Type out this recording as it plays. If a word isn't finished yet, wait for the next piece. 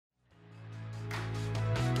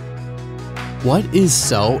What is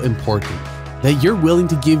so important that you're willing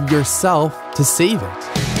to give yourself to save it?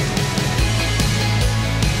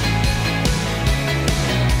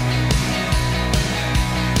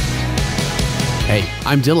 Hey,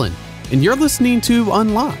 I'm Dylan, and you're listening to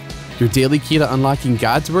Unlocked, your daily key to unlocking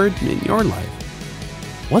God's Word in your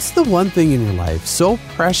life. What's the one thing in your life so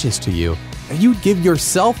precious to you that you'd give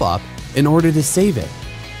yourself up in order to save it?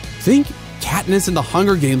 Think Katniss in the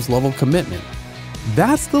Hunger Games level commitment.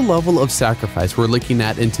 That's the level of sacrifice we're looking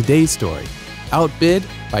at in today's story, Outbid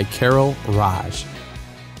by Carol Raj.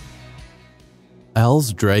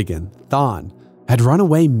 Elle's dragon, Thon, had run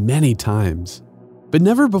away many times, but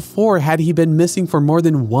never before had he been missing for more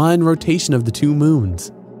than one rotation of the 2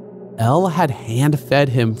 moons. Elle had hand-fed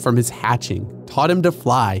him from his hatching, taught him to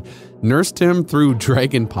fly, nursed him through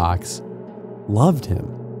dragon pox, loved him.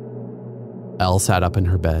 Elle sat up in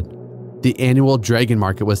her bed. The annual dragon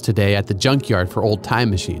market was today at the junkyard for old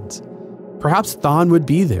time machines. Perhaps Thon would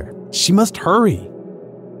be there. She must hurry.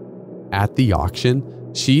 At the auction,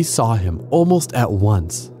 she saw him almost at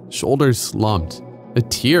once, shoulders slumped, a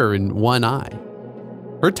tear in one eye.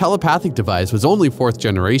 Her telepathic device was only 4th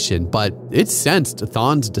generation, but it sensed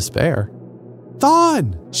Thon's despair.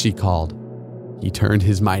 "Thon!" she called. He turned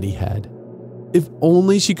his mighty head. If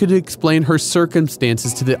only she could explain her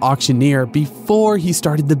circumstances to the auctioneer before he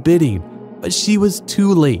started the bidding, but she was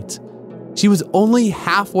too late. She was only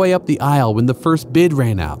halfway up the aisle when the first bid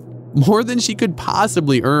ran out, more than she could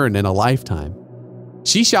possibly earn in a lifetime.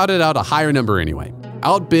 She shouted out a higher number anyway,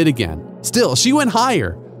 outbid again. Still, she went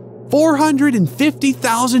higher.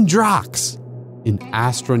 450,000 drachs, an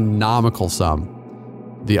astronomical sum.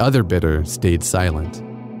 The other bidder stayed silent.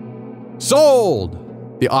 "Sold!"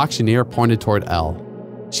 The auctioneer pointed toward Elle.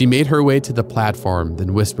 She made her way to the platform,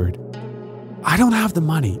 then whispered, "I don't have the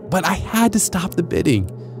money, but I had to stop the bidding.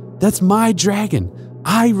 That's my dragon.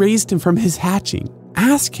 I raised him from his hatching.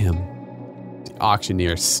 Ask him." The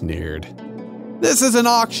auctioneer sneered. "This is an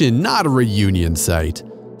auction, not a reunion site.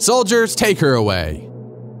 Soldiers, take her away."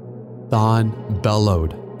 Thon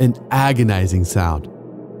bellowed, an agonizing sound.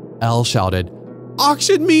 Elle shouted,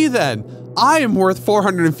 "Auction me then! I am worth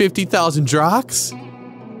 450,000 drachs."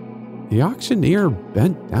 The auctioneer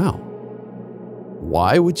bent down.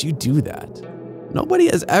 "Why would you do that? Nobody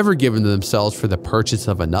has ever given themselves for the purchase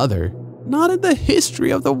of another, not in the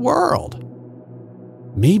history of the world."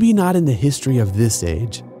 "Maybe not in the history of this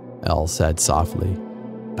age," Elle said softly,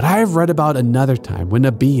 "but I have read about another time when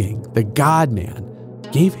a being, the God-man,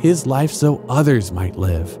 gave his life so others might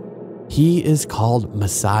live. He is called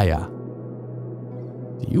Messiah."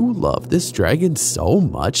 "Do you love this dragon so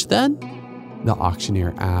much then?" the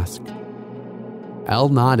auctioneer asked. Elle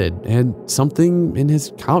nodded, and something in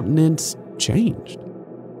his countenance changed.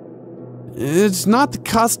 "It's not the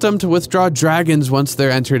custom to withdraw dragons once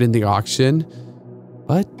they're entered in the auction,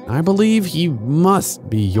 but I believe he must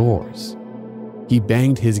be yours." He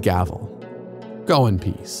banged his gavel. "Go in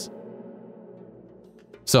peace."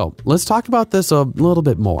 So let's talk about this a little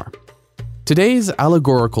bit more. Today's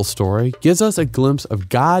allegorical story gives us a glimpse of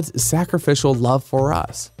God's sacrificial love for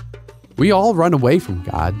us. We all run away from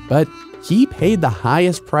God, but He paid the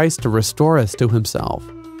highest price to restore us to Himself.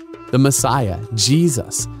 The Messiah,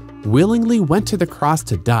 Jesus, willingly went to the cross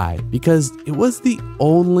to die because it was the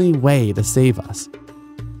only way to save us.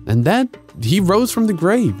 And then He rose from the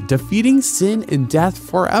grave, defeating sin and death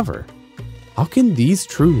forever. How can these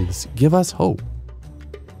truths give us hope?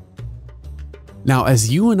 Now,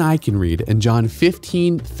 as you and I can read in John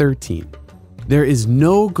 15:13, there is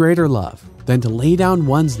no greater love than to lay down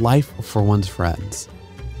one's life for one's friends.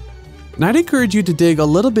 And I'd encourage you to dig a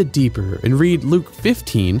little bit deeper and read Luke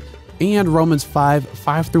 15 and Romans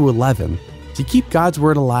 5:5-11 to keep God's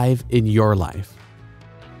Word alive in your life.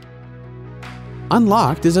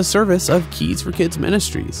 Unlocked is a service of Keys for Kids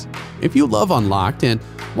Ministries. If you love Unlocked and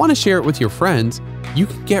want to share it with your friends, you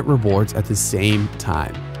can get rewards at the same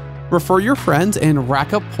time. Refer your friends and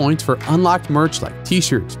rack up points for Unlocked merch like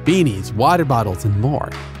t-shirts, beanies, water bottles, and more.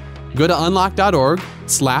 Go to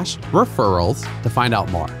unlocked.org/referrals to find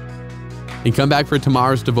out more. And come back for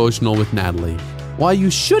tomorrow's devotional with Natalie, why you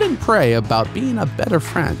shouldn't pray about being a better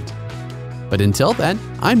friend. But until then,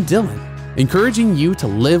 I'm Dylan, encouraging you to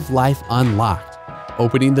live life unlocked,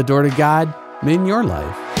 opening the door to God in your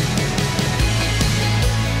life.